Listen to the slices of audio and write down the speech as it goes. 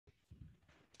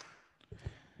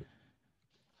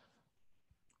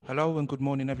Hello and good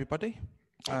morning, everybody.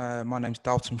 My name's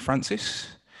Delton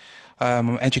Francis. I'm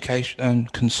an education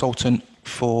consultant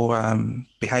for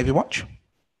BehaviourWatch.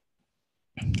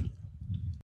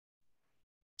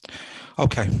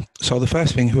 Okay, so the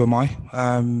first thing, who am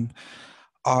I?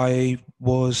 I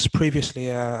was previously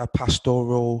a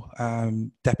pastoral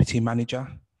deputy manager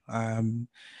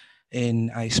in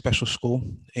a special school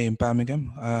in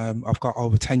Birmingham. I've got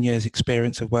over 10 years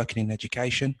experience of working in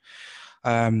education.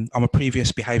 I'm a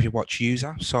previous BehaviourWatch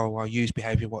user, so I used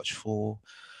BehaviourWatch for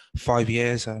 5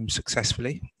 years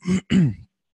successfully in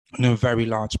a very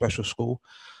large special school.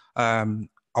 I've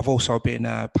also been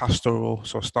a pastoral,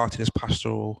 so I started as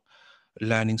pastoral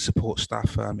learning support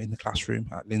staff in the classroom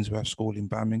at Linsworth School in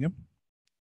Birmingham.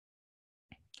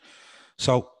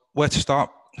 So where to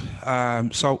start?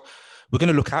 So we're going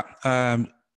to look at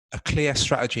a clear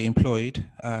strategy employed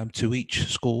to each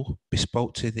school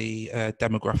bespoke to the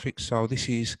demographics. So this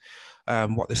is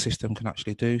what the system can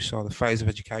actually do. So the phase of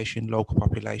education, local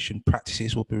population,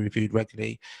 practices will be reviewed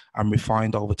regularly and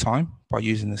refined over time by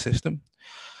using the system.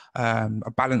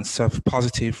 A balance of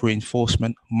positive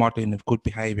reinforcement, modelling of good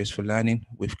behaviours for learning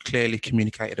with clearly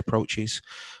communicated approaches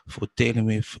for dealing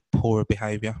with poorer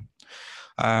behaviour.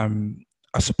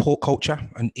 A support culture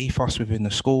and ethos within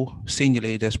the school, senior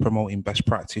leaders promoting best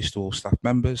practice to all staff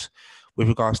members with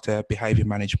regards to behaviour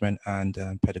management and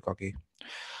pedagogy.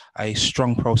 A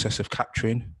strong process of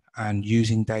capturing and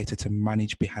using data to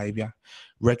manage behaviour,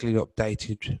 regularly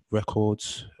updated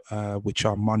records which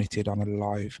are monitored on a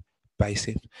live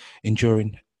basis,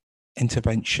 ensuring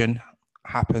intervention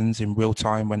happens in real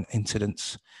time when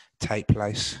incidents take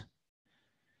place.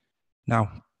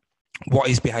 Now, what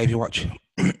is BehaviourWatch?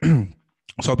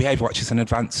 So BehaviourWatch is an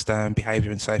advanced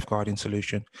behaviour and safeguarding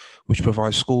solution which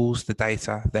provides schools the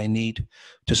data they need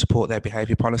to support their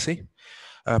behaviour policy,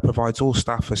 provides all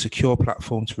staff a secure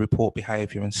platform to report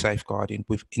behaviour and safeguarding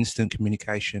with instant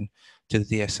communication to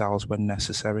the DSLs when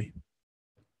necessary.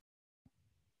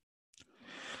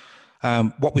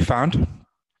 What we found,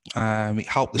 it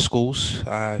helped the schools,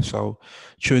 so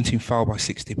truancy fell by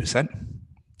 60%,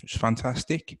 which is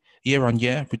fantastic. Year on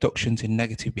year, reductions in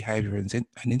negative behaviour and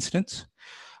incidents.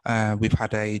 We've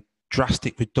had a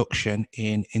drastic reduction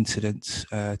in incidents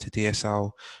to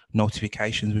DSL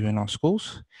notifications within our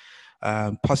schools.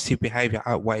 Positive behaviour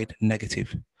outweighed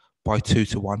negative by 2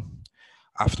 to 1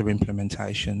 after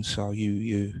implementation. So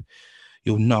you'll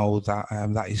know that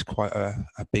that is quite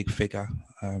a big figure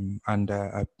and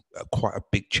quite a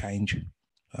big change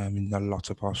in a lot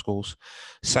of our schools.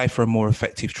 Safer and more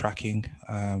effective tracking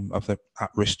of the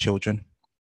at-risk children,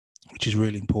 which is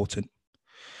really important.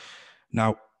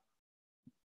 Now,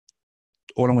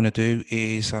 all I'm going to do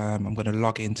is I'm going to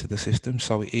log into the system.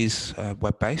 So it is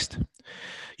web-based.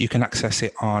 You can access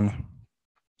it on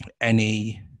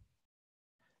any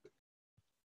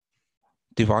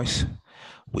device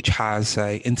which has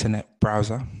a internet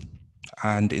browser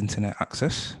and internet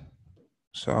access.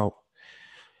 So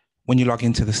when you log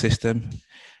into the system,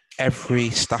 every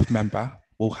staff member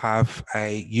will have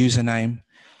a username,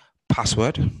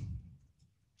 password,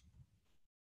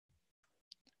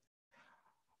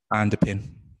 and a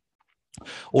PIN.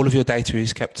 All of your data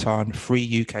is kept on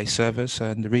free UK servers,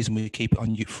 and the reason we keep it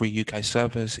on free UK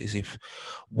servers is if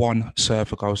one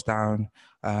server goes down,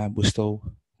 we've still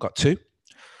got 2.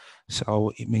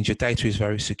 So it means your data is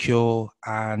very secure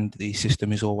and the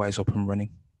system is always up and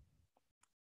running.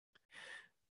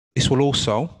 This will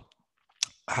also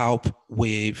help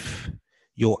with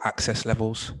your access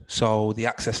levels. So the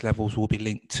access levels will be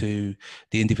linked to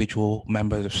the individual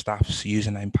members of staff's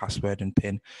username, password, and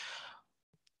PIN.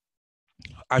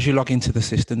 As you log into the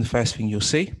system, the first thing you'll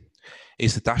see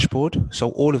is the dashboard.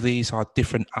 So all of these are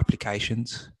different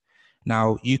applications.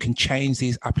 Now you can change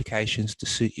these applications to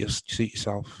suit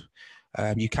yourself.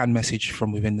 You can message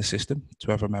from within the system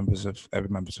to other members of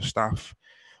staff,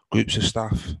 groups of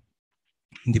staff,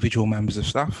 individual members of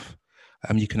staff.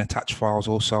 You can attach files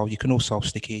also. You can also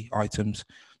sticky items,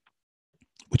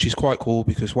 which is quite cool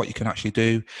because what you can actually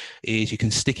do is you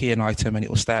can sticky an item and it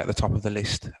will stay at the top of the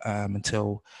list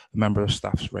until a member of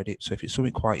staff's read it. So if it's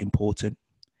something quite important,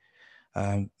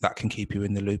 that can keep you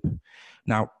in the loop.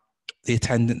 Now, the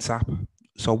attendance app.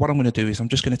 So what I'm going to do is I'm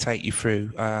just going to take you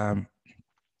through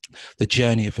the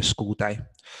journey of a school day.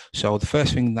 So the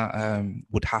first thing that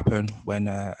would happen when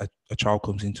a child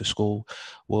comes into school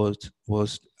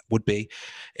would be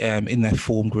in their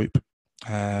form group,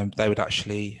 they would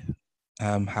actually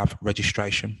have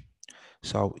registration.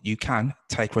 So you can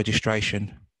take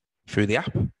registration through the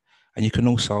app and you can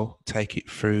also take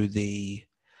it through the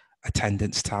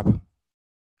attendance tab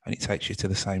and it takes you to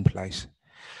the same place.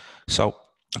 So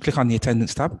I click on the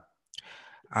attendance tab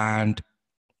and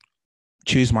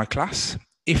choose my class.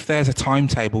 If there's a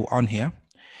timetable on here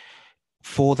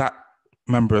for that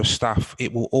member of staff,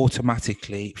 it will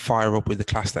automatically fire up with the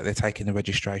class that they're taking the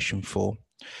registration for.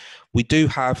 We do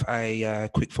have a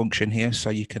quick function here, so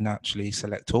you can actually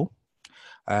select all.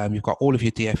 You've got all of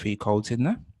your DFE codes in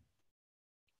there.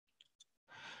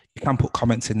 You can put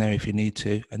comments in there if you need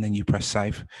to, and then you press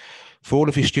save. For all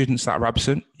of your students that are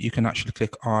absent, you can actually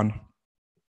click on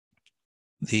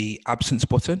the absence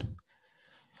button.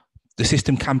 The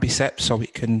system can be set so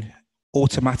it can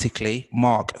automatically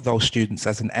mark those students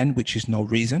as an N, which is no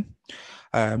reason.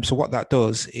 So what that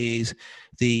does is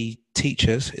the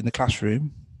teachers in the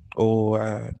classroom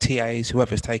or TAs,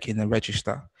 whoever's taking the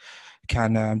register,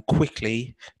 can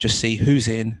quickly just see who's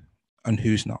in and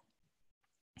who's not.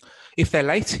 If they're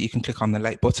late, you can click on the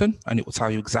late button and it will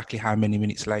tell you exactly how many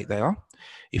minutes late they are.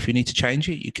 If you need to change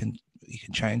it, you can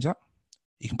change that.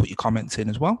 You can put your comments in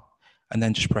as well and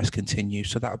then just press continue.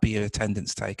 So that'll be your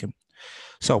attendance taken.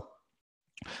 So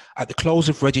at the close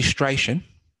of registration,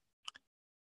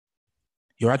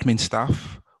 your admin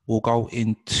staff will go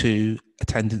into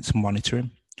attendance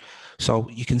monitoring. So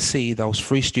you can see those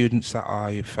 3 students that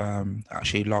I've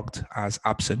actually logged as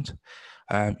absent.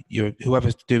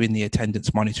 Whoever's doing the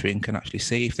attendance monitoring can actually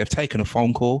see if they've taken a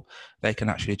phone call, they can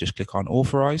actually just click on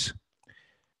authorize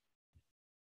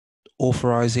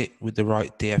it with the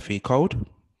right DFE code.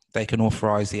 They can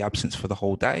authorize the absence for the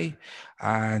whole day.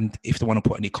 And if they want to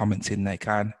put any comments in, they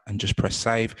can, and just press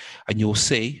save. And you'll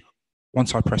see,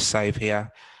 once I press save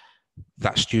here,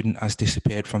 that student has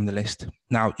disappeared from the list.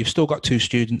 Now, you've still got 2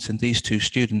 students, and these 2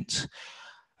 students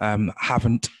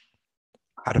haven't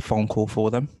had a phone call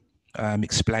for them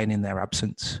explaining their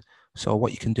absence. So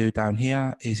what you can do down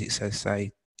here is it says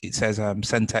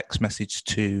send text message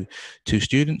to 2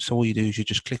 students. So all you do is you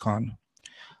just click on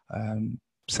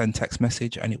send text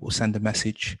message and it will send a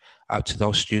message out to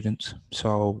those students.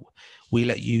 So we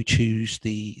let you choose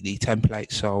the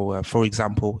template. So for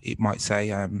example, it might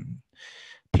say,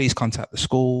 please contact the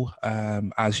school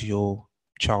as your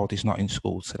child is not in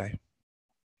school today.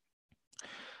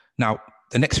 Now,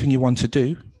 the next thing you want to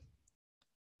do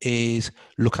is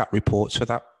look at reports for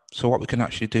that. So what we can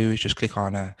actually do is just click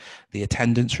on the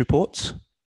attendance reports.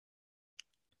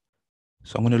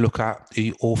 So I'm going to look at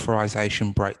the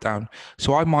authorization breakdown.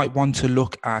 So I might want to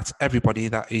look at everybody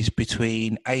that is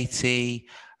between 80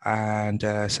 and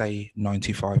say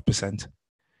 95%. So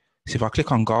if I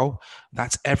click on go,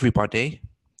 that's everybody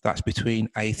that's between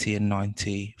 80 and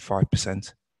 95%.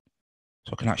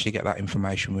 So I can actually get that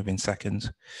information within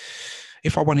seconds.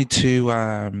 If I wanted to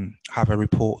have a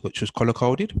report which was color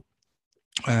coded,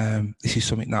 this is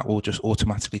something that will just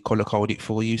automatically color code it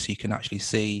for you, so you can actually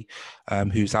see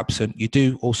who's absent. You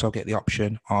do also get the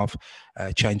option of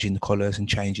changing the colors and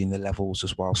changing the levels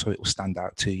as well, so it will stand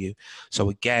out to you. So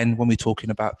again, when we're talking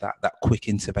about that quick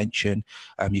intervention,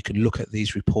 you can look at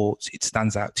these reports, it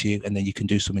stands out to you, and then you can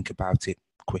do something about it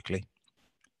quickly.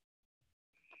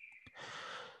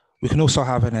 We can also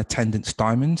have an attendance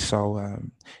diamond. So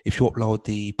if you upload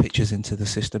the pictures into the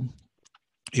system,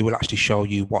 it will actually show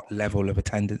you what level of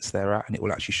attendance they're at, and it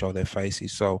will actually show their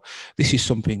faces. So this is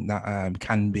something that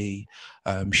can be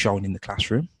shown in the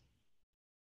classroom.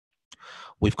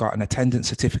 We've got an attendance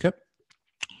certificate.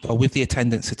 So with the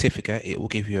attendance certificate, it will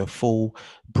give you a full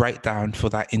breakdown for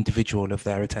that individual of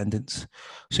their attendance.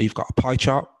 So you've got a pie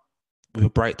chart with a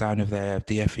breakdown of their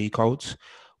DFE codes.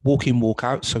 Walk in, walk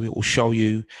out, so it will show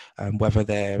you whether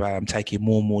they're taking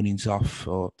more mornings off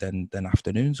than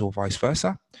afternoons or vice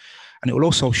versa. And it will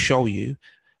also show you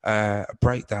a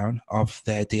breakdown of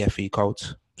their DFE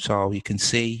codes. So you can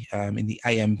see in the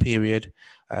AM period,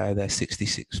 they're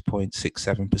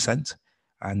 66.67%,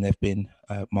 and they've been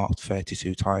marked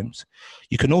 32 times.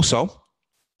 You can also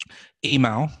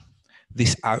email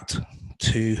this out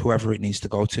to whoever it needs to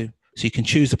go to. So you can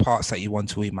choose the parts that you want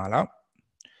to email out.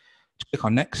 Click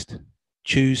on next,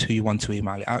 choose who you want to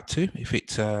email it out to. If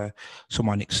it's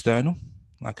someone external,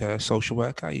 like a social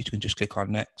worker, you can just click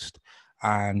on next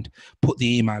and put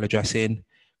the email address in,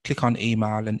 click on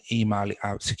email and email it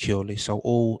out securely. So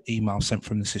all emails sent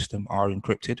from the system are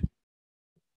encrypted.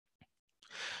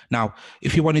 Now,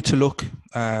 if you wanted to look,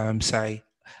 say,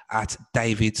 at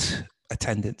David's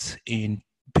attendance in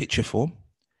picture form,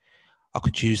 I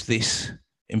could use this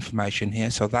information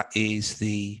here. So that is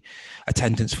the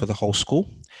attendance for the whole school.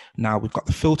 Now we've got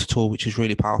the filter tool, which is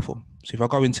really powerful. So if I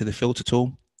go into the filter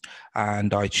tool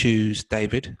and I choose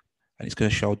David, and it's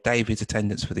going to show David's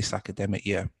attendance for this academic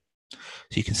year. So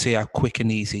you can see how quick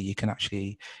and easy you can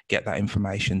actually get that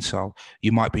information. So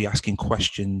you might be asking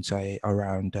questions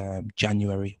around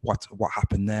January, what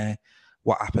happened there,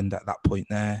 what happened at that point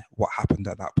there, what happened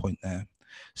at that point there.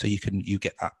 So you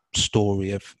get that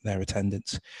story of their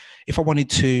attendance. If I wanted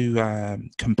to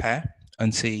compare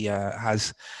and see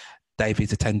has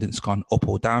David's attendance gone up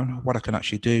or down, what I can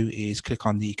actually do is click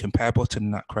on the compare button,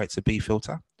 and that creates a B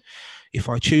filter. If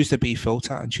I choose the B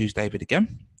filter and choose David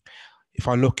again, if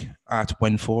I look at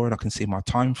when for, and I can see my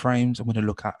time frames, I'm going to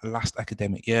look at last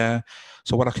academic year.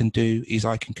 So what I can do is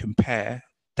I can compare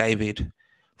David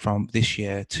from this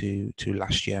year to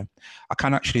last year. I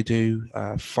can actually do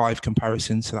 5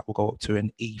 comparisons, so that will go up to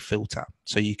an E filter.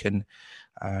 So you can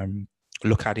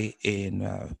look at it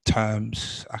in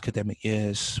terms, academic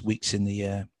years, weeks in the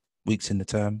year, weeks in the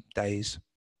term, days.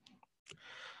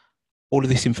 All of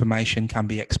this information can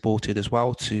be exported as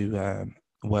well to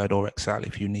Word or Excel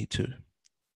if you need to.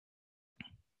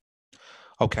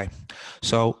 Okay,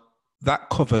 so that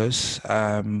covers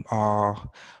our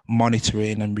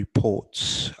monitoring and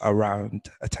reports around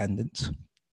attendance.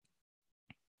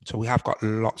 So we have got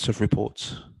lots of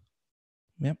reports.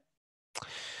 Yep.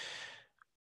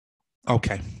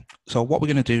 Okay, so what we're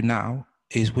going to do now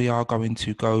is we are going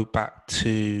to go back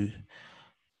to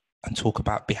and talk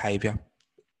about behavior.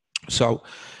 So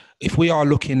if we are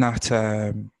looking at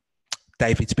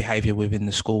David's behavior within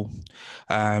the school,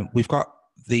 we've got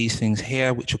these things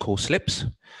here which are called slips.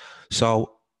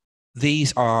 So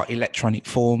these are electronic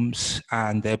forms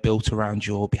and they're built around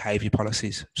your behavior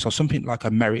policies. So something like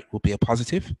a merit will be a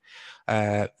positive.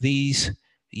 These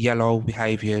yellow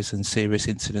behaviors and serious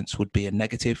incidents would be a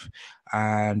negative,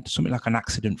 and something like an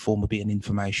accident form would be an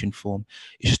information form.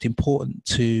 It's just important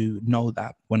to know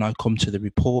that when I come to the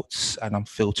reports and I'm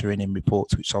filtering in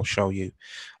reports, which I'll show you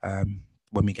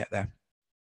when we get there.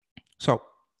 So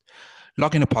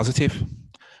logging a positive.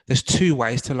 There's 2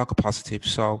 ways to log a positive.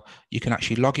 So you can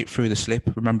actually log it through the slip.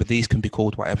 Remember, these can be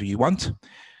called whatever you want.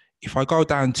 If I go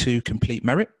down to complete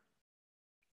merit,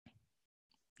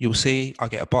 you'll see I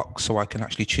get a box, so I can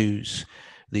actually choose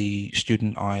the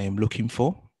student I am looking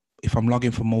for. If I'm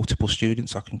logging for multiple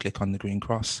students, I can click on the green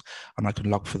cross and I can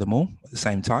log for them all at the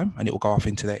same time, and it will go off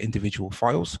into their individual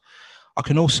files. I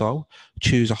can also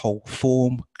choose a whole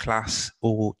form, class,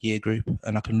 or year group,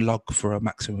 and I can log for a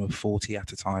maximum of 40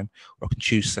 at a time, or I can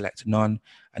choose select none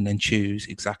and then choose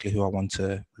exactly who I want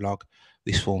to log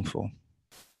this form for.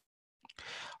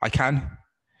 I can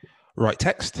write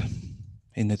text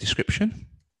in the description.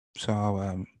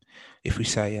 So if we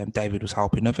say David was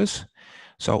helping others.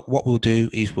 So what we'll do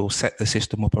is we'll set the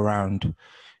system up around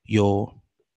your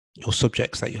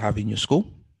subjects that you have in your school.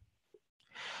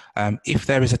 If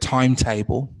there is a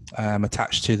timetable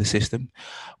attached to the system,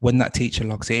 when that teacher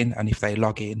logs in, and if they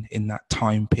log in that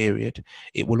time period,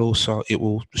 it will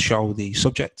show the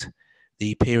subject,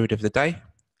 the period of the day,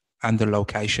 and the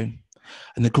location.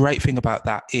 And the great thing about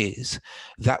that is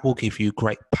that will give you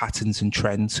great patterns and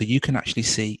trends, so you can actually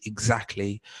see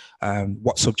exactly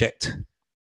what subject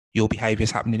your behavior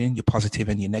is happening in, your positive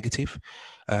and your negative,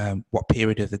 what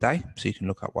period of the day, so you can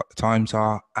look at what the times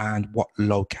are and what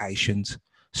locations.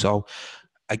 So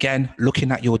again,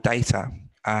 looking at your data,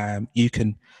 you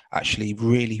can actually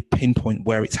really pinpoint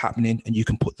where it's happening, and you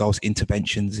can put those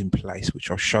interventions in place,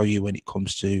 which I'll show you when it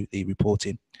comes to the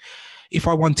reporting. If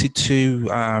I wanted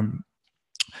to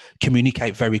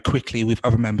communicate very quickly with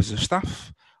other members of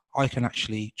staff, I can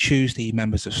actually choose the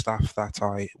members of staff that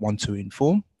I want to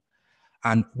inform.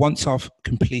 And once I've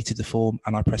completed the form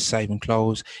and I press save and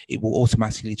close, it will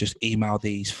automatically just email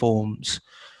these forms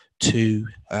to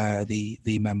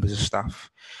the members of staff.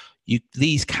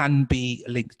 These can be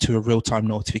linked to a real-time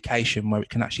notification where it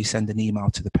can actually send an email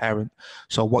to the parent.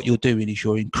 So what you're doing is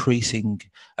you're increasing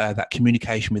that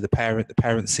communication with the parent. The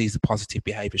parent sees the positive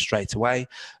behavior straight away.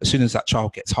 As soon as that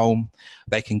child gets home,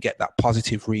 they can get that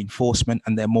positive reinforcement,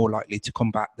 and they're more likely to come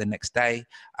back the next day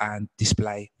and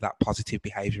display that positive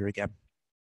behavior again.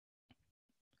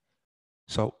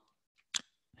 So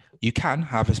you can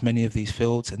have as many of these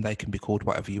fields, and they can be called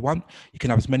whatever you want. You can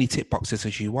have as many tick boxes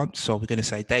as you want. So we're going to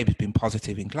say David's been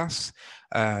positive in class.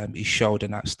 He's showed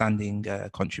an outstanding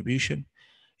contribution.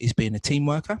 He's been a team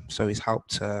worker, so he's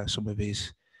helped some of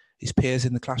his peers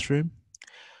in the classroom.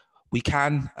 We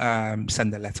can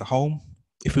send a letter home.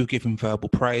 If we give him verbal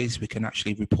praise, we can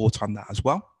actually report on that as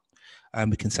well.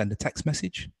 We can send a text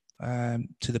message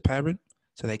to the parent,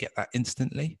 so they get that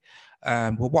instantly.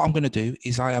 Well, what I'm going to do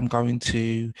is I am going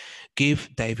to give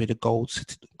David a gold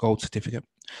certificate.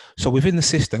 So within the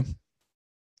system,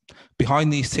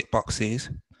 behind these tick boxes,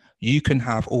 you can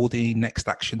have all the next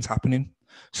actions happening.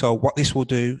 So what this will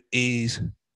do is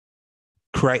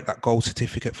create that gold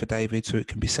certificate for David so it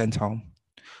can be sent home.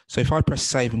 So if I press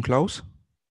save and close,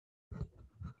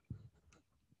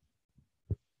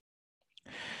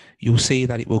 you'll see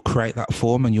that it will create that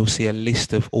form, and you'll see a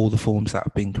list of all the forms that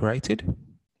have been created.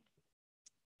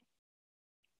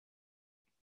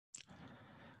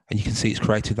 And you can see it's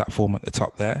created that form at the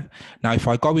top there. Now, if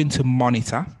I go into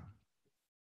Monitor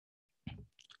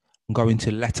and go into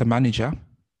Letter Manager,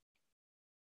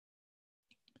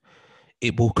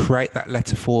 it will create that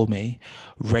letter for me,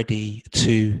 ready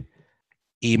to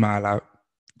email out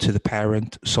to the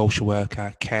parent, social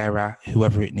worker, carer,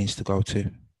 whoever it needs to go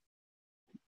to.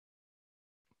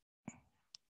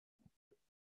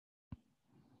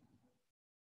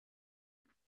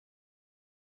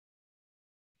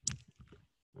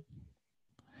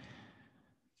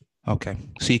 Okay,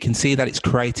 so you can see that it's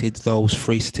created those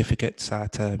 3 certificates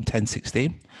at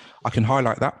 1016. I can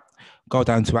highlight that, go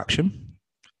down to Action,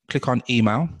 click on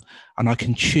Email, and I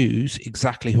can choose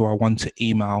exactly who I want to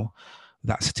email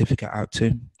that certificate out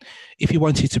to. If you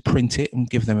wanted to print it and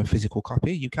give them a physical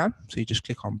copy, you can. So you just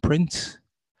click on Print,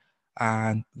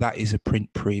 and that is a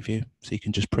print preview. So you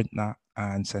can just print that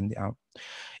and send it out.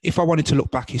 If I wanted to look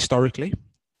back historically,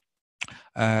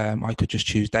 I could just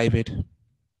choose David,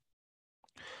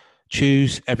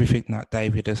 choose everything that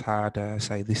David has had,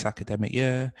 say this academic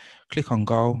year, click on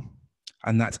Go,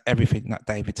 and that's everything that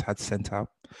David's had sent out.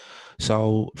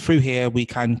 So through here, we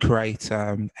can create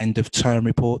end of term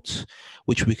reports,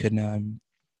 which we can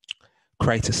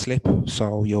create a slip.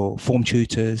 So your form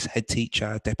tutors, head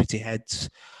teacher, deputy heads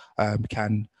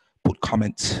can put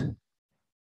comments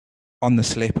on the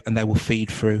slip, and they will feed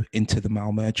through into the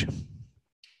mail merge.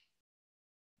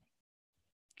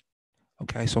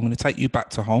 Okay, so I'm going to take you back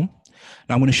to home.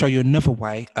 Now I'm going to show you another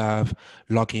way of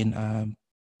logging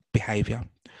behavior.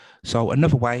 So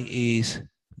another way is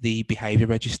the behavior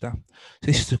register. So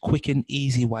this is a quick and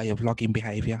easy way of logging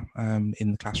behavior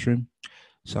in the classroom.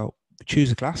 So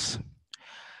choose a class.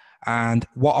 And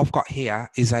what I've got here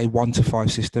is a 1 to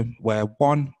 5 system, where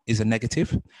 1 is a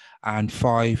negative and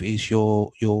 5 is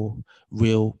your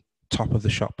real top of the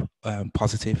shop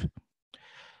positive.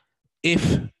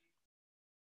 If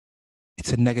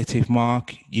it's a negative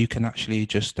mark, you can actually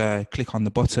just click on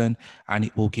the button and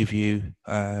it will give you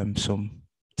some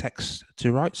text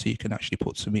to write, so you can actually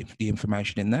put some of the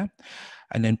information in there.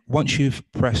 And then once you've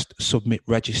pressed Submit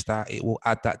Register, it will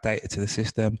add that data to the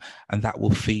system, and that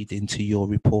will feed into your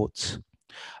reports.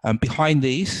 Behind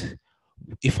these,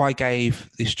 if I gave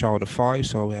this child a 5,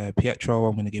 so Pietro,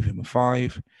 I'm going to give him a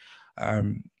 5.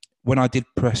 When I did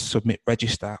press Submit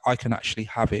Register, I can actually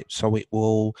have it, so it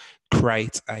will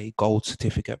create a gold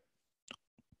certificate.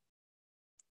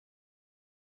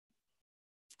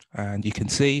 And you can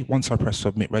see once I press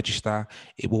Submit Register,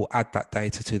 it will add that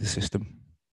data to the system.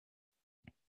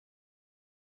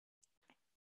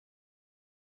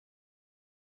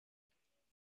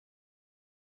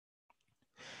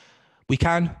 We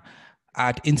can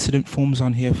add incident forms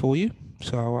on here for you.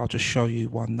 So I'll just show you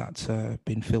one that's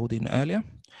been filled in earlier.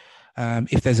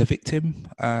 If there's a victim,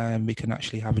 we can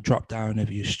actually have a drop down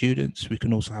of your students. We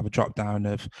can also have a drop down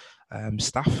of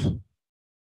staff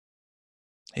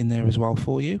in there as well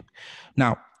for you.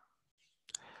 Now,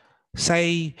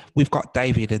 say we've got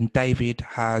David, and David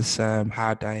has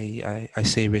had a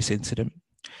serious incident.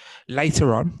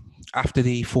 Later on, after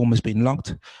the form has been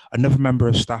logged, another member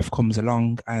of staff comes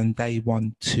along and they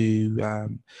want to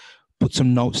put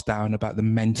some notes down about the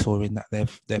mentoring that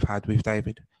they've had with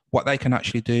David. What they can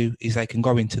actually do is they can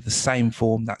go into the same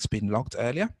form that's been logged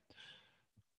earlier,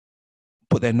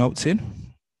 put their notes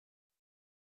in,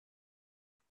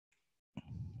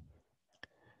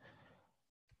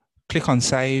 click on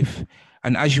Save,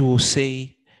 and as you will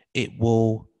see, it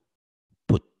will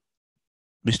put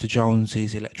Mr.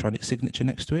 Jones's electronic signature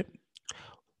next to it,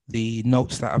 the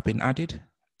notes that have been added,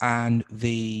 and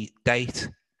the date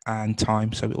and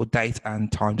time. So it will date and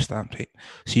timestamp it.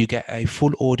 So you get a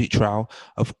full audit trail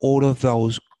of all of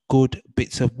those good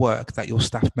bits of work that your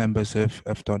staff members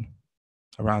have done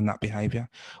around that behavior.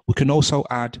 We can also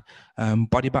add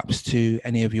body maps to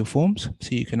any of your forms, so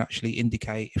you can actually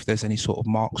indicate if there's any sort of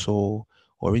marks or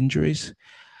injuries,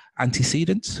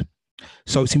 antecedents.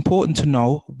 So it's important to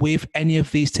know with any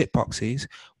of these tick boxes,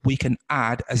 we can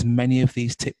add as many of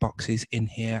these tick boxes in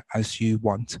here as you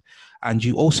want. And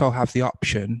you also have the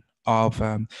option of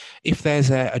if there's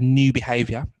a new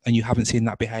behavior and you haven't seen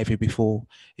that behavior before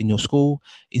in your school,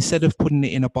 instead of putting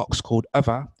it in a box called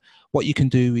Other, what you can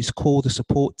do is call the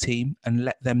support team and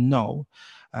let them know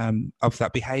of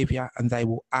that behavior, and they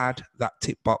will add that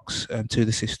tick box to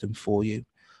the system for you.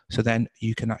 So then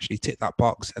you can actually tick that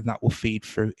box and that will feed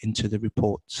through into the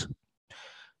reports.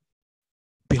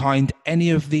 Behind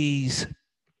any of these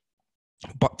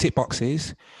but tick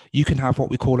boxes, you can have what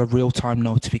we call a real-time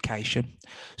notification.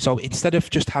 So instead of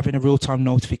just having a real-time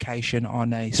notification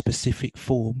on a specific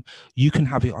form, you can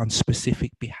have it on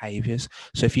specific behaviors.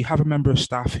 So if you have a member of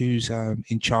staff who's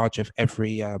in charge of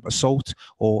every assault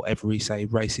or every, say,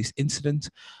 racist incident,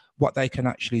 what they can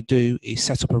actually do is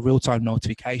set up a real-time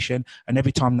notification, and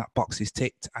every time that box is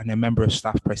ticked and a member of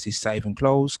staff presses save and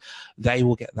close, they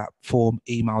will get that form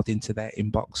emailed into their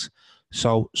inbox.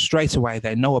 So straight away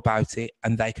they know about it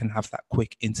and they can have that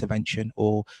quick intervention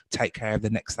or take care of the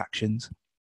next actions.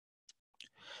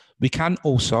 We can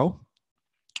also,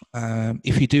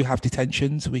 if you do have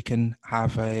detentions, we can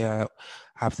have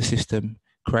the system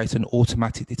create an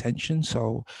automatic detention.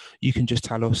 So you can just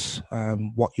tell us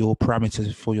what your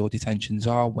parameters for your detentions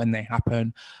are, when they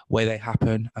happen, where they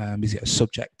happen, is it a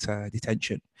subject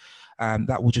detention?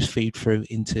 That will just feed through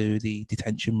into the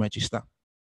detention register.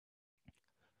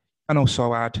 And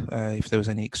also add if there was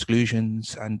any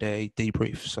exclusions and a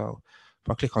debrief. So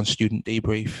if I click on student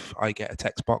debrief, I get a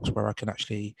text box where I can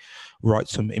actually write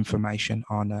some information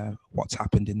on what's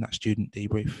happened in that student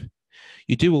debrief.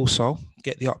 You do also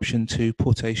get the option to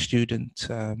put a student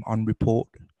on report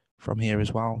from here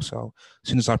as well. So as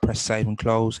soon as I press save and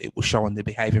close, it will show on the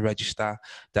behaviour register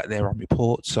that they're on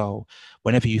report. So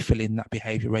whenever you fill in that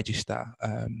behaviour register,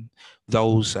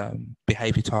 those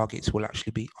behaviour targets will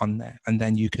actually be on there, and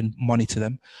then you can monitor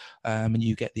them and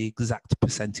you get the exact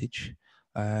percentage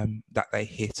that they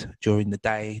hit during the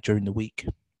day, during the week.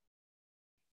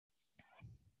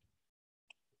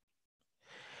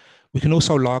 We can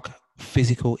also log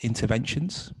physical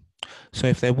interventions. So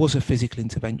if there was a physical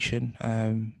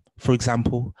intervention, for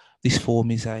example, this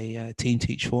form is a Team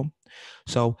Teach form.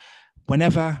 So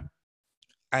whenever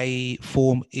a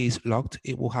form is logged,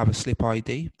 it will have a slip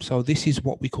ID. So this is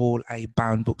what we call a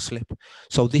bound book slip.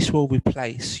 So this will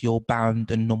replace your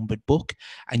bound and numbered book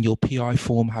and your PI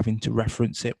form having to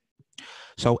reference it.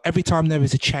 So every time there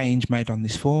is a change made on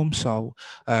this form, so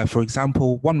for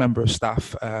example, one member of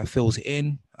staff fills it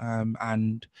in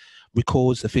and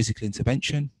records the physical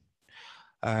intervention.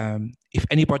 If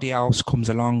anybody else comes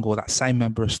along or that same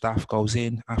member of staff goes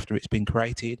in after it's been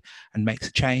created and makes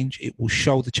a change, it will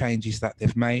show the changes that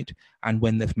they've made and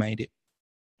when they've made it.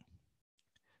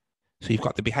 So you've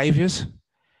got the behaviours,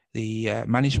 the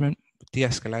management,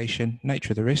 de-escalation,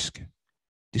 nature of the risk,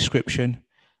 description,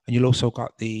 and you'll also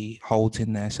got the holds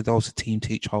in there. So those are Team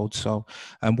Teach holds. So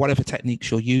whatever techniques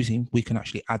you're using, we can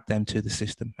actually add them to the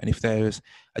system. And if there's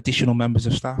additional members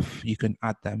of staff, you can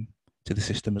add them to the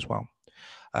system as well.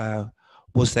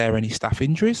 Was there any staff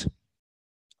injuries?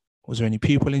 Was there any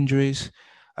pupil injuries?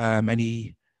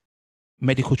 Any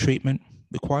medical treatment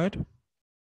required?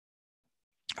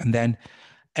 And then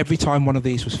every time one of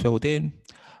these was filled in,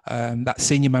 that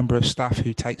senior member of staff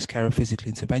who takes care of physical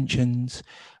interventions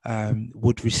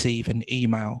would receive an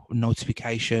email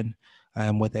notification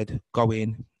where they'd go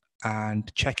in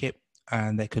and check it,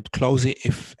 and they could close it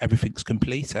if everything's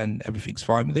complete and everything's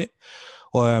fine with it,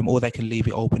 or they can leave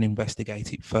it open,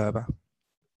 investigate it further.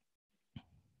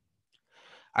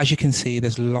 As you can see,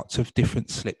 there's lots of different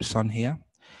slips on here.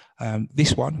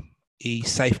 This one, the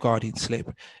safeguarding slip,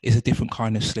 is a different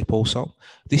kind of slip also.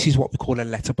 This is what we call a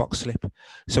letterbox slip.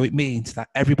 So it means that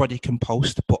everybody can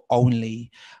post, but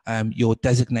only your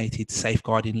designated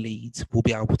safeguarding leads will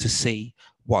be able to see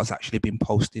what has actually been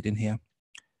posted in here.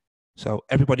 So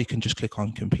everybody can just click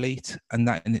on complete, and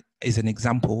that is an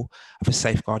example of a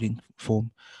safeguarding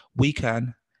form. We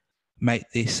can make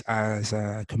this as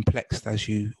complex as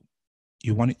you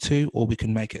want it to, or we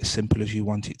can make it as simple as you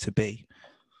want it to be.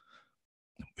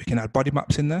 We can add body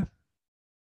maps in there,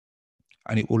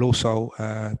 and it will also,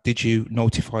 did you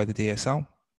notify the DSL?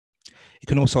 You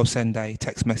can also send a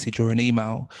text message or an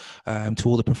email to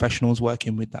all the professionals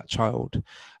working with that child.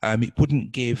 It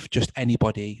wouldn't give just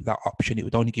anybody that option. It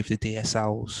would only give the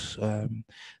DSLs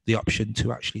the option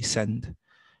to actually send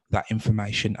that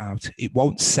information out. It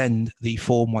won't send the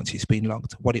form once it's been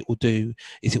logged. What it will do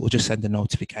is it will just send a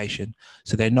notification.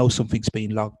 So they know something's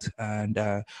been logged, and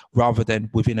rather than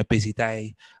within a busy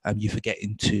day, you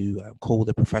forgetting to call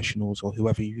the professionals or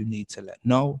whoever you need to let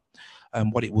know,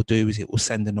 what it will do is it will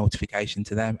send a notification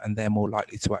to them, and they're more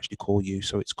likely to actually call you,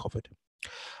 so it's covered.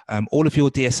 All of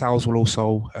your DSLs will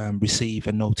also receive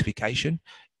a notification.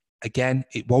 Again,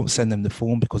 it won't send them the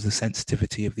form because of the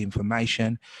sensitivity of the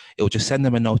information. It will just send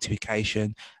them a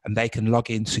notification, and they can log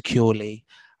in securely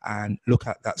and look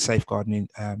at that safeguarding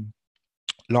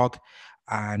log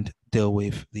and deal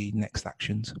with the next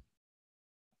actions.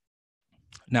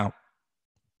 Now,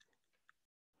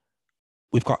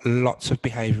 we've got lots of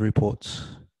behaviour reports.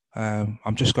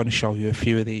 I'm just going to show you a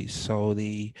few of these. So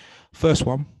the first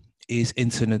one is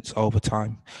incidents over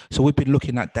time. So we've been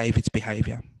looking at David's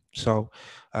behavior. So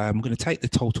I'm going to take the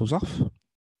totals off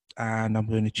and I'm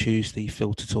going to choose the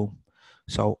filter tool.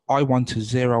 So I want to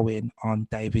zero in on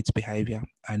David's behavior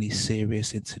and his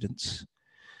serious incidents.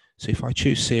 So if I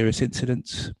choose serious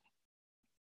incidents,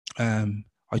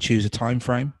 I choose a time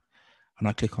frame and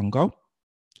I click on go.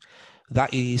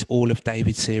 That is all of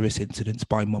David's serious incidents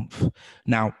by month.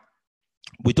 Now,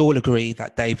 we'd all agree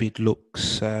that David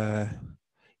looks,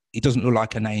 he doesn't look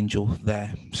like an angel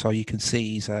there. So you can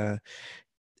see he's,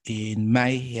 in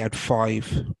May, he had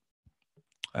 5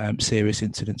 serious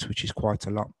incidents, which is quite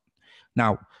a lot.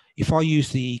 Now, if I use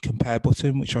the compare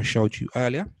button, which I showed you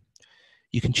earlier,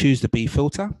 you can choose the B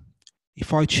filter.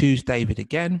 If I choose David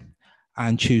again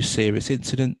and choose serious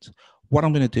incident, what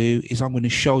I'm going to do is I'm going to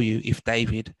show you if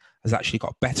David has actually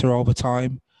got better over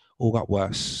time or got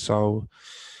worse. So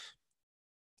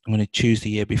I'm going to choose the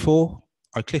year before.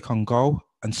 I click on go,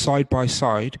 and side by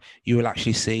side, you will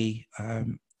actually see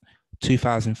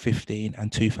 2015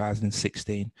 and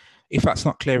 2016. If that's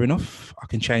not clear enough, I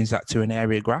can change that to an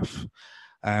area graph.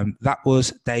 That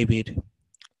was David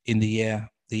in the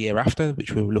year after,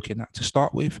 which we were looking at to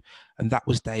start with, and that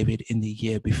was David in the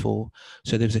year before.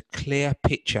 So there's a clear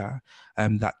picture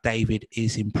that David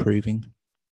is improving.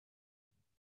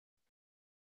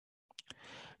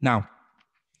 Now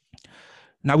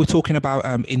we're talking about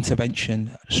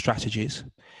intervention strategies.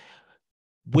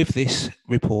 With this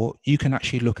report, you can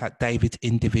actually look at David's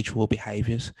individual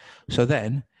behaviors. So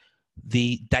then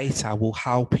the data will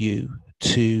help you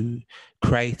to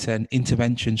create an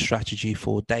intervention strategy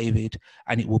for David,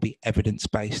 and it will be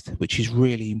evidence-based, which is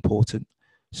really important.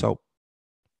 So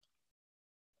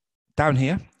down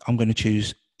here, I'm going to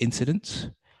choose incidents.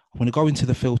 I'm going to go into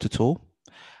the filter tool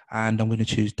and I'm going to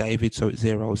choose David so it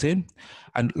zeroes in.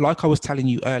 And like I was telling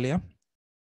you earlier,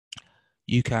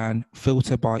 you can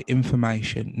filter by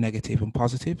information, negative and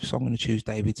positive. So I'm going to choose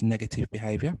David's negative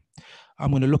behavior. I'm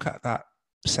going to look at that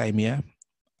same year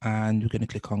and we're going to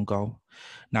click on go.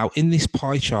 Now in this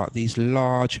pie chart, these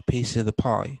large pieces of the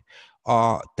pie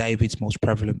are David's most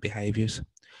prevalent behaviors.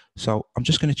 So I'm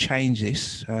just going to change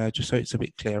this just so it's a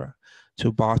bit clearer to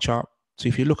a bar chart. So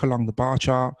if you look along the bar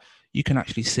chart, you can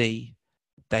actually see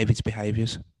David's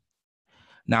behaviors.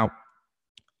 Now,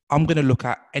 I'm going to look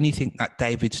at anything that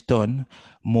David's done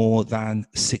more than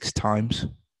 6 times.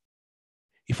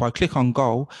 If I click on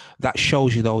go, that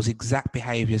shows you those exact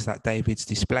behaviors that David's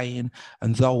displaying,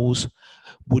 and those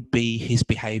would be his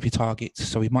behavior targets.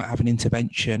 So we might have an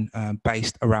intervention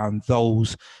based around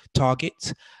those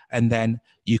targets, and then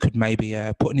you could maybe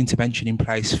put an intervention in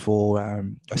place for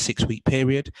a 6-week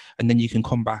period, and then you can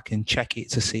come back and check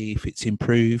it to see if it's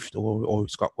improved or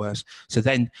it's got worse. So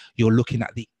then you're looking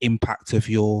at the impact of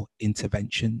your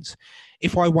interventions.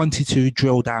 If I wanted to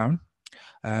drill down,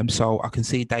 so I can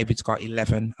see David's got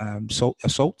 11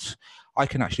 assaults. I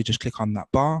can actually just click on that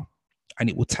bar and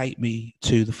it will take me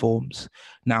to the forms.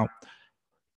 Now,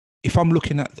 if I'm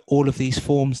looking at all of these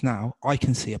forms now, I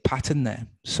can see a pattern there.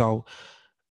 So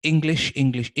English,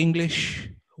 English, English,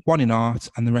 1 in art,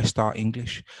 and the rest are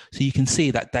English. So you can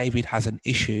see that David has an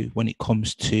issue when it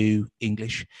comes to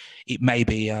English. It may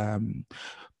be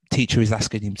teacher is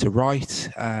asking him to write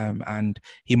and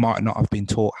he might not have been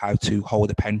taught how to hold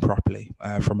a pen properly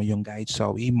from a young age.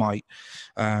 So he might,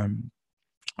 I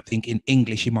think in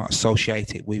English, you might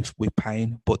associate it with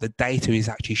pain, but the data is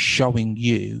actually showing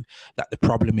you that the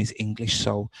problem is English.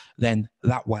 So then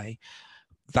that way,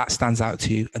 that stands out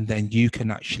to you, and then you can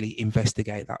actually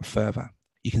investigate that further.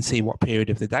 You can see what period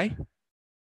of the day.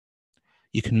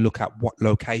 You can look at what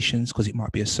locations, because it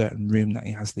might be a certain room that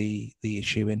he has the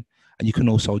issue in. And you can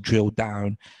also drill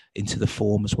down into the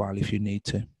form as well if you need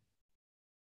to.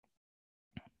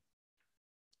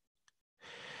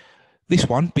 This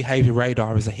one, Behavior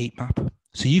Radar, is a heat map.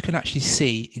 So you can actually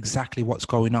see exactly what's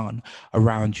going on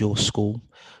around your school.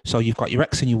 So you've got your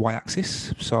X and your Y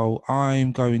axis. So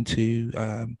I'm going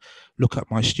to look at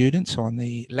my students. So on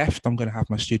the left, I'm going to have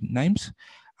my student names.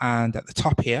 And at the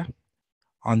top here,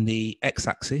 on the X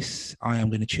axis, I am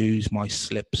going to choose my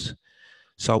slips.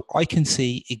 So I can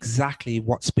see exactly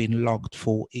what's been logged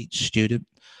for each student.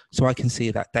 So I can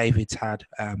see that David's had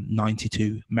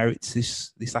 92 merits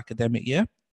this academic year.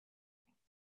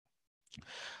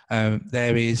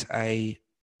 There is a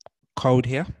code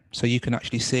here. So you can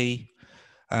actually see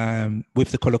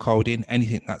with the color coding,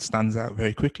 anything that stands out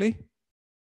very quickly.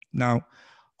 Now,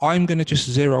 I'm going to just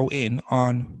zero in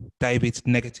on David's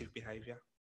negative behavior.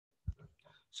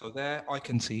 So there I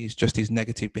can see is just his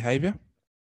negative behavior.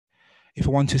 If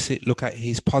I want to look at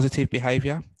his positive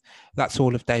behavior, that's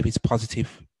all of David's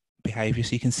positive behavior.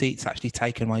 So you can see it's actually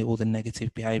taken away all the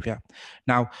negative behavior.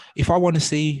 Now, if I want to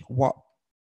see what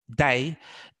day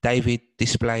David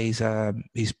displays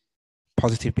his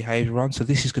positive behavior on, so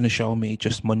this is going to show me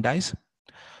just Mondays.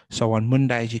 So on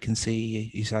Mondays, you can see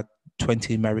he's had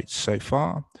 20 merits so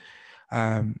far.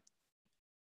 I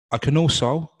can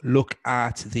also look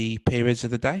at the periods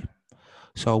of the day.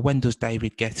 So when does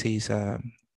David get his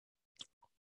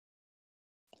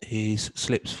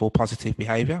slips for positive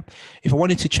behavior? If I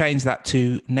wanted to change that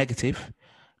to negative,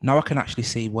 now I can actually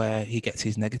see where he gets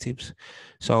his negatives.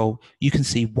 So you can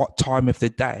see what time of the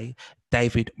day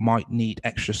David might need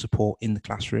extra support in the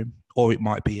classroom, or it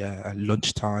might be a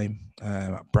lunchtime,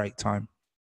 break time.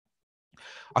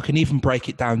 I can even break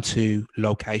it down to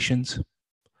locations.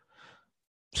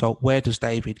 So where does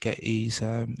David get his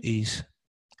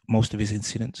most of his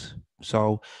incidents?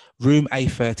 So room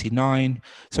A39.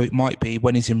 So it might be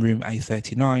when he's in room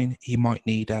A39, he might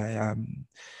need an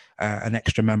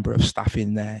extra member of staff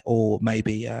in there, or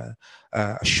maybe a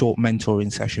short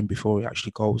mentoring session before he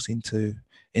actually goes into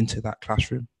that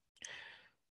classroom.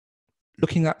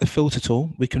 Looking at the filter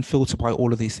tool, we can filter by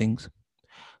all of these things.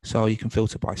 So you can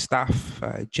filter by staff,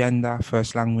 gender,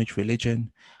 first language,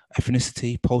 religion,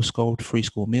 ethnicity, postcode, free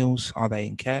school meals, are they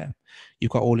in care?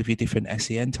 You've got all of your different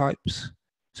SEN types.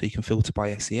 So you can filter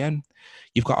by SEN.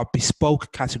 You've got a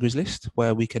bespoke categories list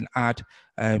where we can add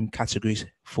categories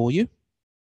for you.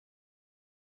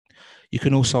 You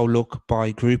can also look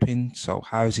by grouping, so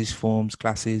houses, forms,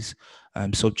 classes,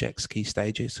 subjects, key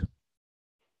stages.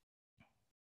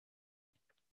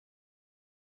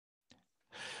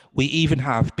 We even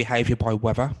have behavior by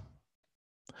weather.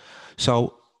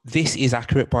 So this is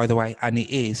accurate, by the way, and it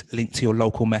is linked to your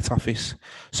local Met Office.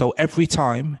 So every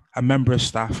time a member of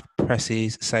staff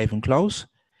presses save and close,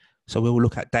 so we will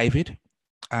look at David,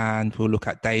 and we'll look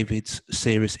at David's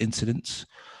serious incidents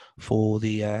for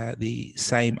the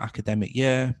same academic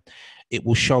year. It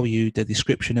will show you the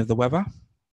description of the weather,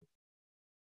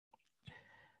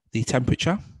 the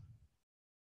temperature,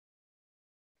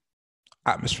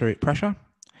 atmospheric pressure,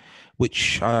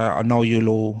 which I know you'll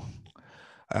all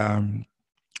be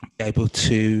able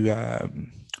to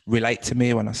relate to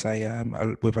me when I say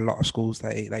with a lot of schools,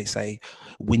 they say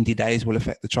windy days will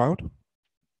affect the child.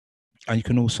 And you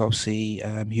can also see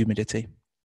humidity.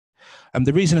 And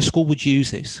the reason a school would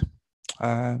use this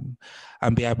and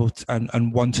be able to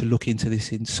and want to look into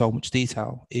this in so much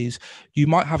detail is you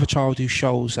might have a child who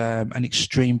shows an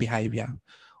extreme behavior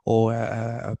or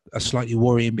a slightly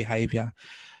worrying behavior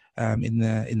in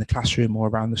the classroom or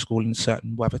around the school in a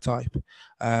certain weather type.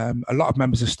 A lot of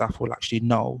members of staff will actually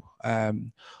know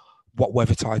what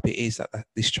weather type it is that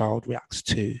this child reacts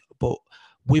to. But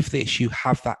with this, you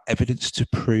have that evidence to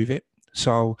prove it.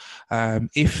 So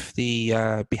if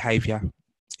the behavior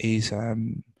is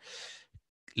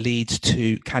maybe lead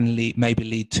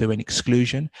to an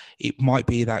exclusion, it might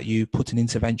be that you put an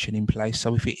intervention in place.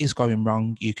 So if it is going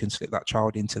wrong, you can slip that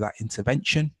child into that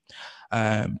intervention,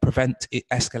 prevent it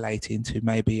escalating to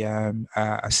maybe a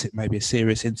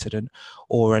serious incident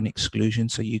or an exclusion.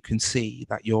 So you can see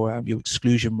that your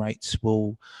exclusion rates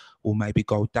will maybe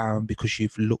go down because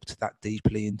you've looked that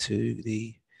deeply into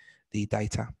the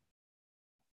data.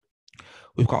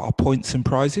 We've got our points and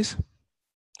prizes.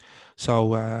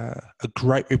 So a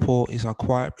great report is our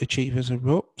quiet achievers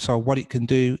report. So what it can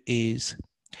do is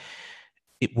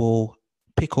it will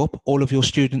pick up all of your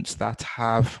students that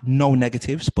have no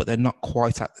negatives, but they're not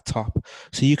quite at the top.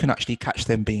 So you can actually catch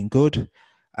them being good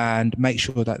and make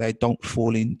sure that they don't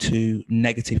fall into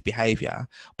negative behavior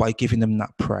by giving them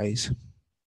that praise.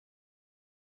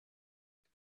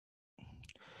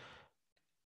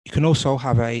 You can also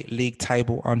have a league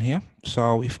table on here.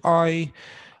 So if I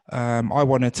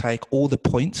want to take all the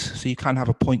points, so you can have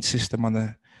a point system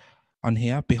on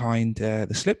here behind the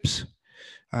slips,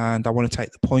 and I want to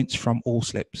take the points from all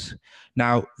slips.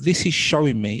 Now, this is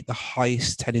showing me the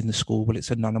highest 10 in the school, but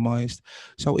it's anonymized.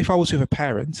 So if I was with a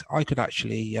parent, I could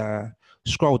actually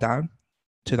scroll down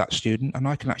to that student and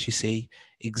I can actually see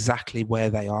exactly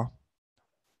where they are.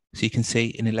 So you can see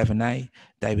in 11A,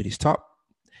 David is top.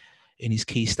 In his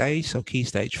key stage, so key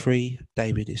stage 3,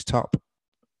 David is top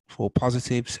for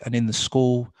positives, and in the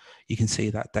school, you can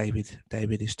see that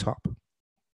David is top.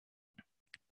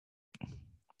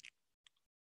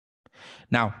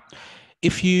 Now,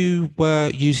 if you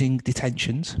were using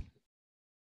detentions,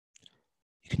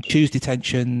 you can choose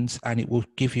detentions and it will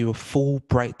give you a full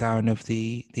breakdown of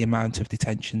the amount of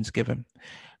detentions given.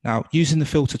 Now, using the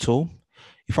filter tool,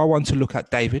 if I want to look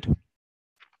at David,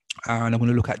 and I'm going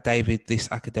to look at David this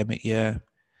academic year,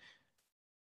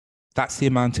 That's the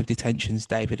amount of detentions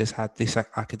David has had this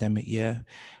academic year.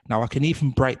 Now I can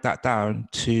even break that down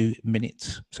to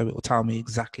minutes. So it will tell me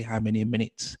exactly how many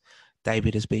minutes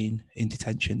David has been in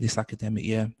detention this academic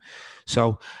year.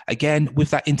 So again,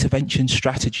 with that intervention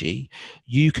strategy,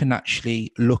 you can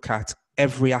actually look at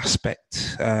every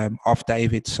aspect of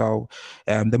David. So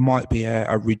there might be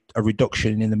a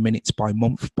reduction in the minutes by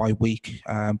month, by week,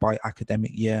 by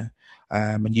academic year.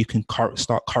 And you can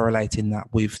start correlating that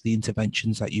with the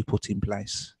interventions that you put in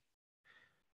place.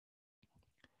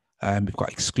 We've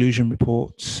got exclusion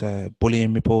reports,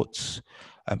 bullying reports,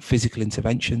 physical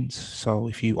interventions. So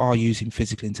if you are using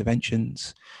physical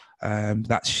interventions,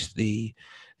 that's the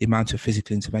amount of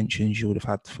physical interventions you would have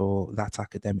had for that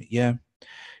academic year.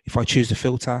 If I choose the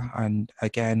filter, and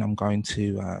again, I'm going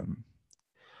to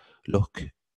look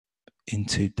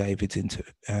into David's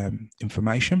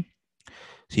information.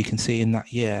 So you can see in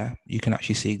that year, you can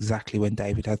actually see exactly when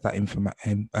David had that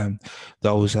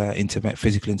those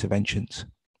physical interventions.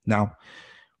 Now,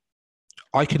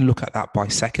 I can look at that by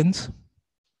seconds.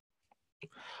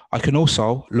 I can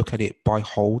also look at it by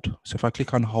hold. So if I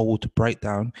click on hold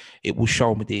breakdown, it will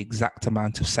show me the exact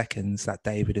amount of seconds that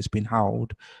David has been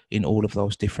held in all of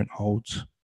those different holds.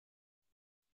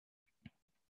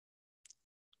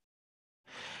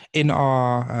 In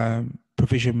our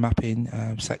provision mapping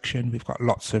section, we've got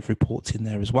lots of reports in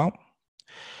there as well.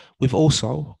 We've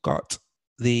also got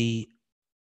the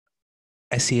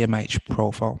SEMH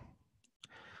profile.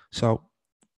 So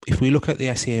if we look at the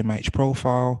SEMH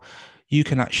profile, you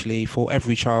can actually, for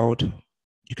every child,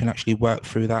 you can actually work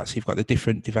through that. So you've got the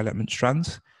different development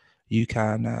strands. You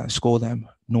can score them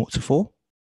 0 to 4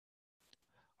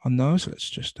 on those. Let's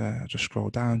just scroll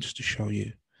down just to show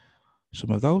you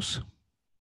some of those.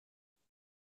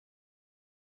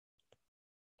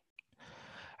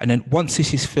 And then once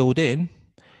this is filled in,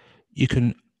 you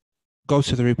can go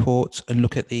to the reports and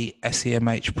look at the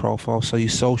SEMH profile, so your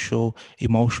social,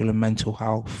 emotional, and mental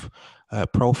health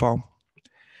profile.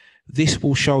 This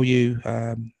will show you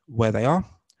where they are.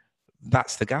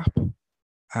 That's the gap,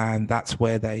 and that's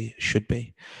where they should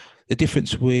be. The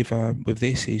difference with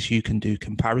this is you can do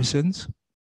comparisons,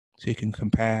 so you can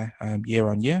compare year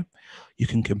on year. You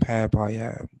can compare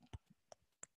by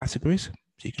categories,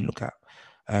 so you can look at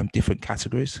different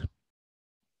categories.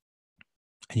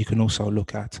 And you can also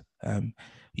look at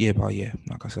year by year,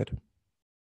 like I said.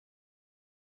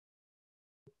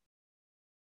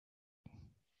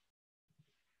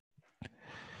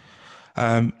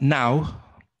 Now,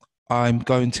 I'm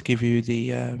going to give you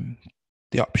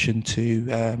the option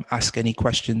to ask any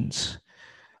questions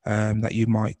that you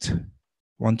might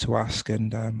want to ask,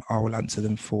 and I will answer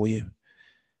them for you.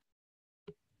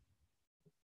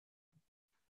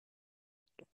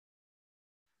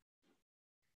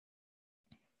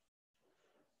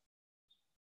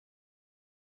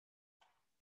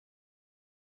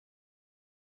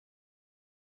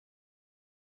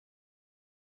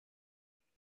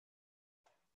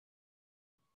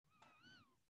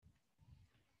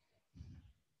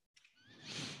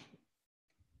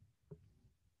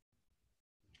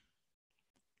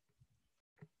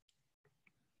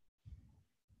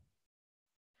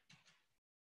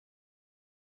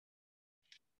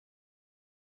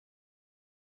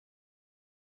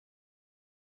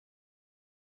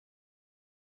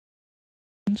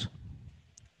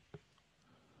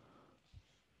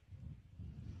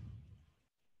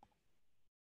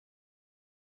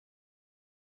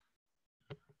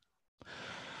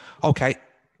 Okay.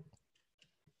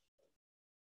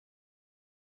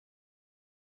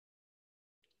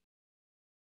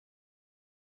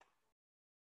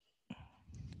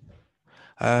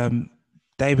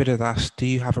 David had asked, do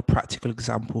you have a practical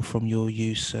example from your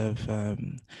use of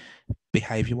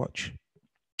BehaviourWatch?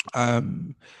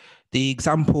 The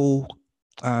example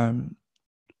that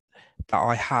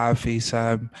I have is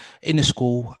in a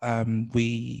school,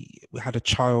 we had a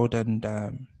child, and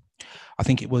I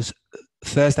think it was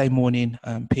Thursday morning,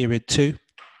 period 2.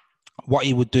 What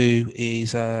he would do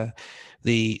is the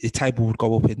table would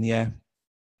go up in the air,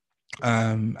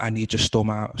 and he'd just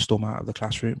storm out of the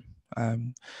classroom.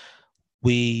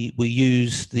 We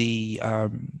use the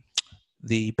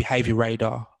behavior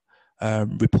radar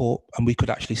report, and we could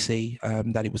actually see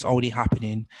that it was only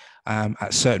happening at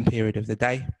a certain period of the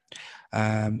day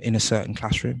in a certain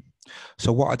classroom.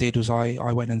 So what I did was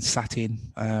I went and sat in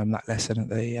that lesson at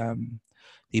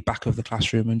the back of the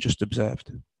classroom and just observed.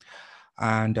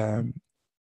 And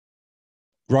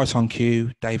right on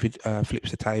cue, David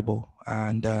flips the table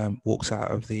and walks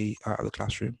out of the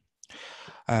classroom.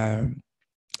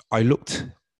 I looked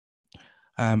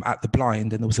at the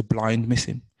blind, and there was a blind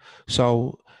missing.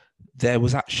 So there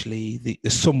was actually the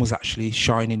sun was actually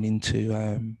shining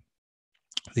into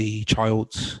the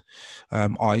child's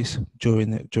eyes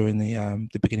during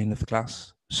the beginning of the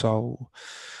class. So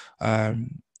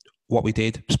what we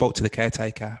did, spoke to the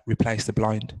caretaker, replaced the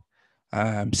blind.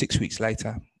 6 weeks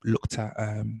later, looked at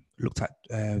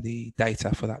the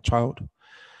data for that child,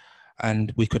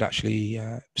 and we could actually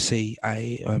see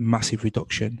a massive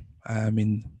reduction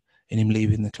in him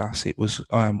leaving the class. It was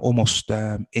almost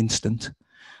instant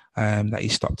that he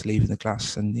stopped leaving the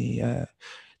class, and the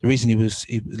reason he was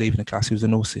leaving the class, he was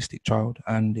an autistic child,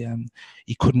 and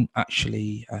he couldn't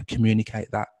actually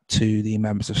communicate that to the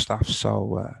members of staff.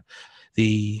 So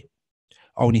the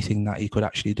only thing that he could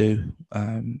actually do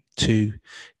to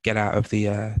get out of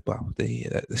the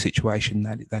situation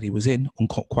that he was in,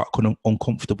 quite an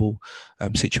uncomfortable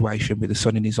situation with the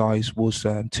sun in his eyes, was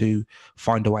to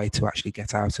find a way to actually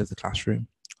get out of the classroom.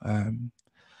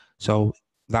 So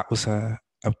that was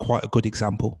quite a good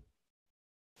example.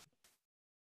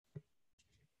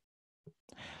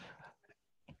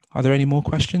 Are there any more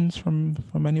questions from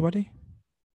anybody?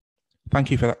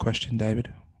 Thank you for that question,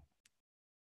 David.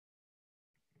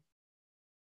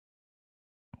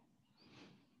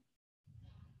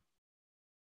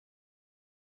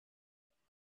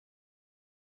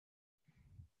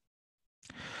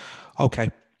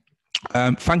 Okay.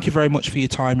 Thank you very much for your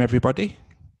time, everybody.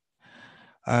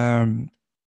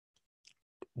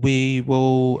 We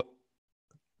will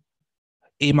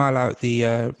email out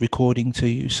the recording to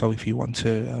you, so if you want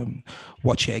to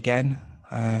watch it again,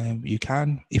 you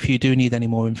can. If you do need any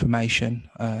more information,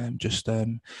 just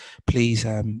please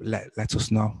let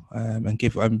us know, and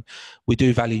give. We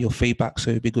do value your feedback, so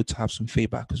it'd be good to have some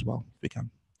feedback as well if we can.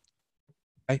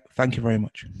 Okay, thank you very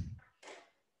much.